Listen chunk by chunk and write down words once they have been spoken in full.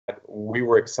we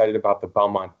were excited about the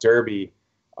Belmont Derby.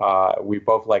 We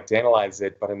both like to analyze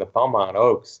it, but in the Belmont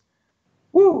Oaks,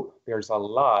 woo, there's a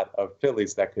lot of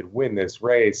fillies that could win this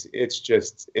race.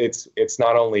 It's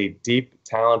not only deep,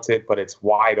 talented, but it's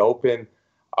wide open.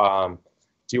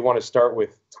 Do you want to start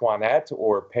with Toinette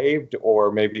or Paved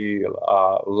or maybe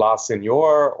La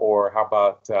Senor, or how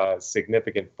about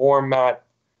Significant Form, Matt?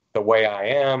 The Way I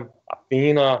Am,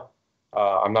 Athena,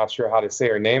 I'm not sure how to say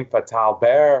her name, Fatal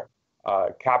Bear,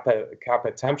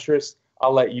 Kappa Temptress.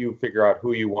 I'll let you figure out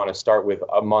who you want to start with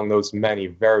among those many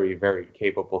very, very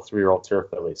capable 3-year-old turf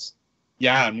fillies.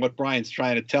 Yeah, and what Brian's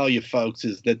trying to tell you folks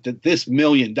is that this $1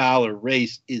 million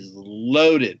race is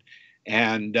loaded.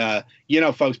 And,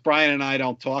 folks, Brian and I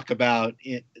don't talk about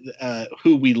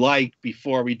who we like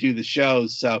before we do the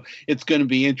shows. So it's going to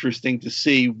be interesting to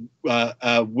see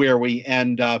where we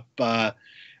end up on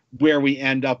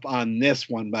this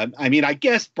one. But I mean, I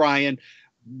guess, Brian,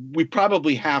 we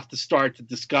probably have to start the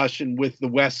discussion with the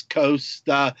West Coast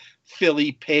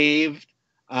filly Paved.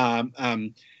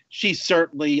 She's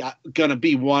certainly going to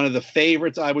be one of the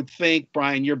favorites, I would think.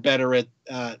 Brian, you're better at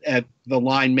the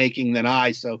line making than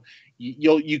I, so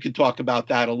you can talk about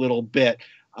that a little bit.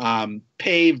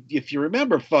 Paved, if you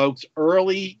remember, folks,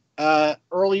 earlier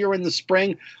in the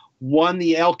spring, won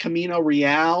the El Camino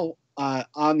Real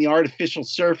on the artificial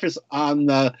surface on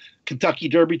the Kentucky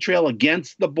Derby Trail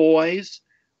against the boys.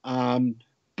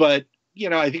 But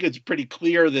I think it's pretty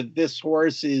clear that this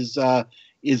horse is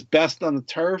best on the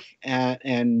turf,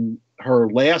 and her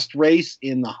last race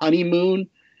in the honeymoon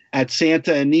at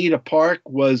Santa Anita Park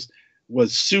was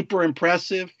super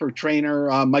impressive for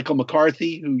trainer Michael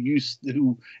McCarthy,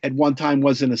 who at one time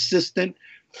was an assistant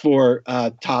for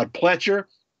Todd Pletcher.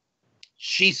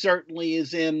 She certainly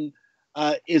is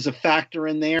a factor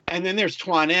in there. And then there's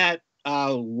Toinette,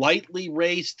 lightly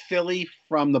raced filly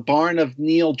from the barn of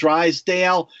Neil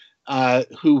Drysdale,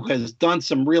 who has done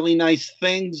some really nice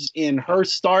things in her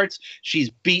starts. She's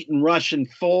beaten Rushing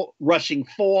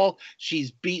Fall.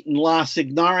 She's beaten La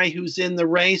Signare, who's in the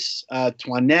race.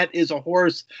 Toinette is a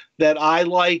horse that I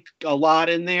like a lot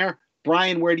in there.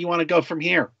 Brian, where do you want to go from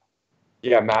here?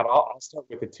 Yeah, Matt, I'll start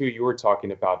with the two you were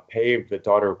talking about. Paved, the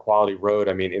daughter of Quality Road.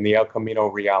 I mean, in the El Camino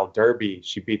Real Derby,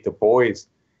 she beat the boys.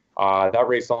 That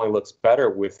race only looks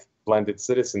better with Blended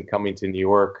Citizen coming to New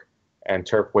York and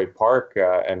Turfway Park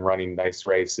and running nice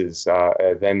races.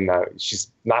 Then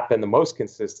she's not been the most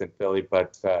consistent filly,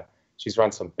 but she's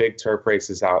run some big turf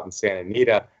races out in Santa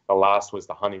Anita. The last was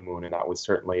the honeymoon, and that was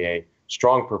certainly a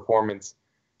strong performance.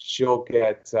 She'll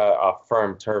get a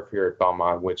firm turf here at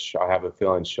Belmont, which I have a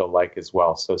feeling she'll like as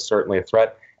well. So certainly a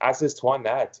threat, as is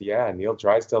Toinette. Yeah, Neil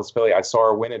Drysdale's filly. I saw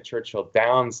her win at Churchill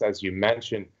Downs, as you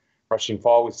mentioned. Rushing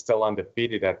Fall was still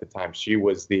undefeated at the time. She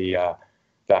was the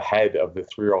head of the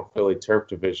 3-year-old filly turf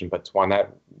division, but Toinette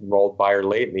rolled by her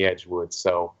late in the Edgewood.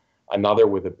 So another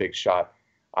with a big shot.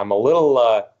 I'm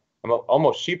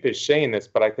almost sheepish saying this,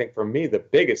 but I think for me, the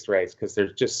biggest race, because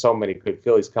there's just so many good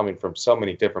fillies coming from so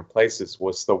many different places,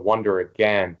 was the Wonder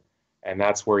Again. And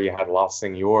that's where you had La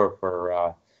Senor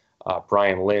for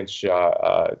Brian Lynch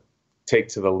take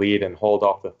to the lead and hold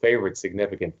off the favorite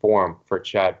Significant Form for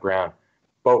Chad Brown.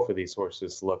 Both of these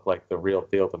horses look like the real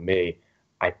deal to me.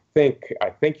 I think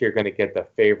you're going to get the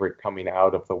favorite coming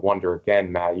out of the Wonder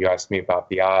Again, Matt. You asked me about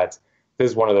the odds. This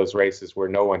is one of those races where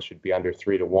no one should be under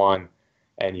 3-1,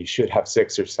 and you should have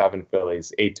 6 or 7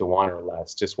 fillies, 8-1 or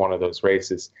less. Just one of those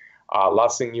races. La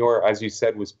Senor, as you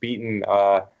said, was beaten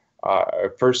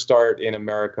first start in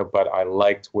America, but I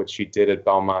liked what she did at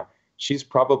Belmont. She's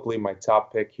probably my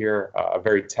top pick here, a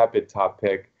very tepid top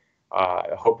pick.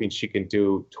 Hoping she can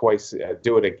do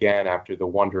it again after the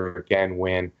Wonder Again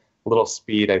win. A little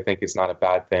speed, I think, is not a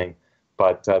bad thing.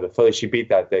 But the filly she beat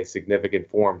that day, Significant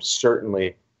Form,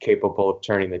 certainly capable of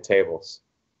turning the tables.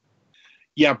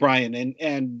 Yeah, Brian.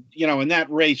 And in that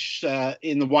race,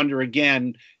 in the Wonder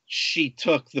Again, she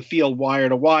took the field wire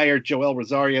to wire. Joel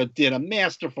Rosario did a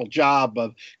masterful job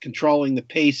of controlling the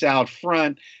pace out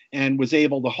front and was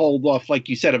able to hold off, like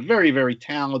you said, a very, very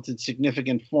talented,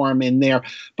 Significant Form in there.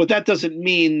 But that doesn't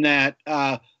mean that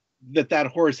that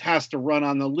horse has to run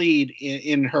on the lead.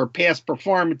 In her past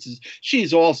performances,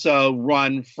 she's also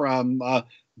run from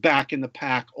back in the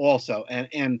pack also.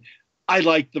 And I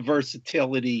like the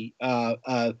versatility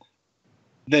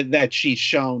that she's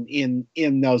shown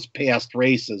in those past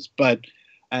races. But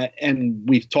and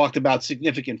we've talked about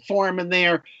Significant Form in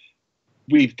there.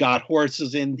 We've got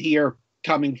horses in here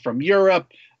coming from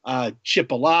Europe.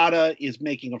 Chipolata is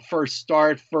making a first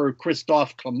start for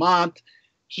Christophe Clement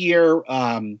here.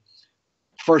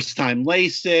 First time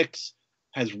Lasix,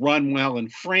 has run well in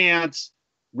France,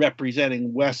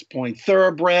 representing West Point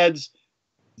Thoroughbreds.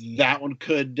 that one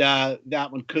could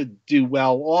do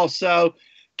well also.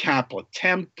 Capla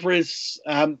Tempris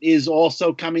is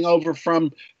also coming over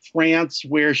from France,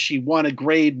 where she won a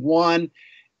Grade One.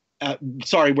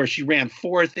 Where she ran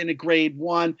fourth in a Grade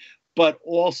One, but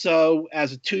also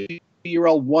as a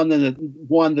 2-year-old won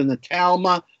the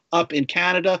Talma up in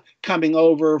Canada, coming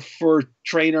over for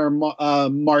trainer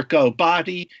Marco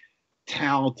Botti.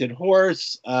 Talented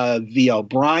horse. V.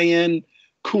 O'Brien,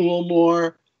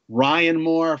 Coolmore, Ryan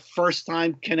Moore, first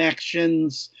time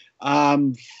connections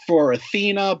for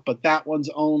Athena, but that one's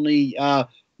only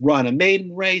run a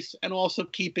maiden race, and also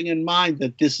keeping in mind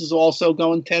that this is also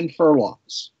going 10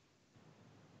 furlongs.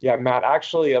 Yeah, Matt,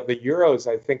 actually, of the Euros,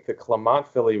 I think the Clermont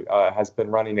filly has been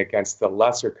running against the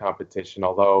lesser competition,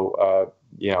 although,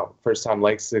 first time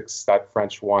Lake Six, that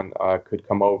French one could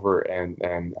come over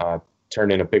and turn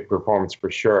in a big performance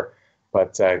for sure.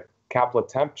 But Capla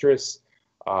Temptress,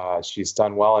 she's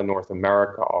done well in North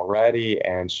America already,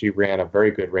 and she ran a very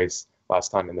good race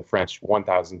last time in the French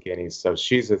 1,000 guineas. So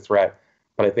she's a threat.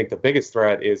 But I think the biggest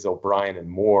threat is O'Brien and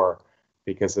Moore,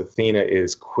 because Athena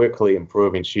is quickly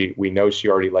improving. We know she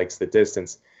already likes the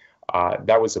distance.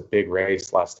 That was a big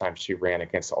race last time she ran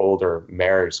against older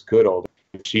mares, good older.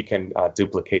 She can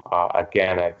duplicate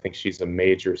again. I think she's a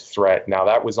major threat. Now,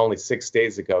 that was only 6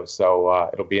 days ago, so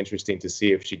it'll be interesting to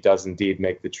see if she does indeed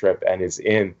make the trip and is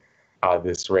in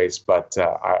this race. But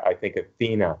I think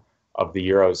Athena of the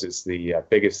Euros is the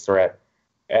biggest threat.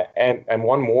 And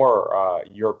one more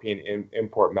European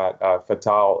import, Matt,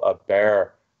 Fatale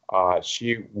Bear.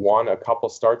 She won a couple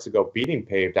starts ago, beating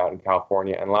Paved out in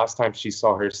California, and last time she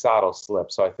saw her saddle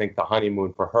slip. So I think the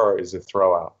honeymoon for her is a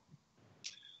throwout.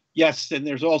 Yes, and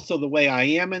there's also The Way I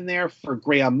Am in there for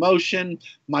Graham Motion.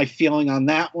 My feeling on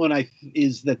that one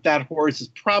is that horse is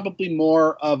probably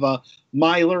more of a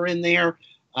miler in there.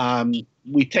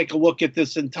 We take a look at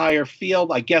this entire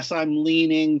field. I guess I'm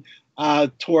leaning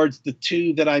towards the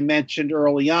two that I mentioned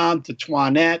early on, to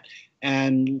Toinette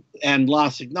and La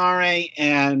Signare,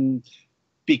 and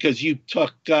because you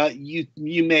took you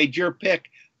made your pick,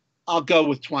 I'll go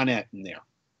with Toinette in there.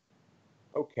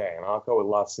 Okay, and I'll go with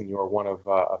La Signore, one of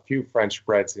a few French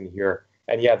breds in here.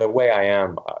 And yeah, The Way I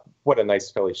Am, what a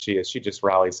nice filly she is. She just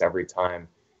rallies every time,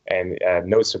 and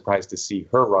no surprise to see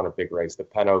her run a big race. The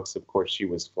Pen Oaks, of course, she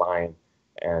was flying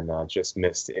and just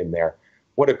missed in there.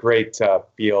 What a great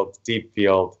field, deep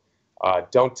field.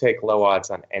 Don't take low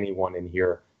odds on anyone in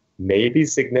here. Maybe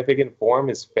Significant Form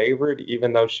is favored,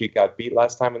 even though she got beat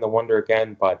last time in the Wonder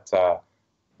again, but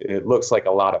it looks like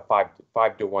a lot of 5-1,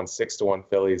 6-1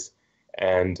 fillies.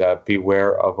 And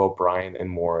beware of O'Brien and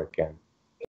Moore again.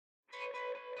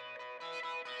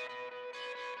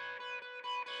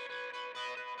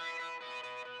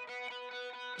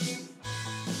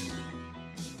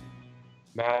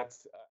 Matt,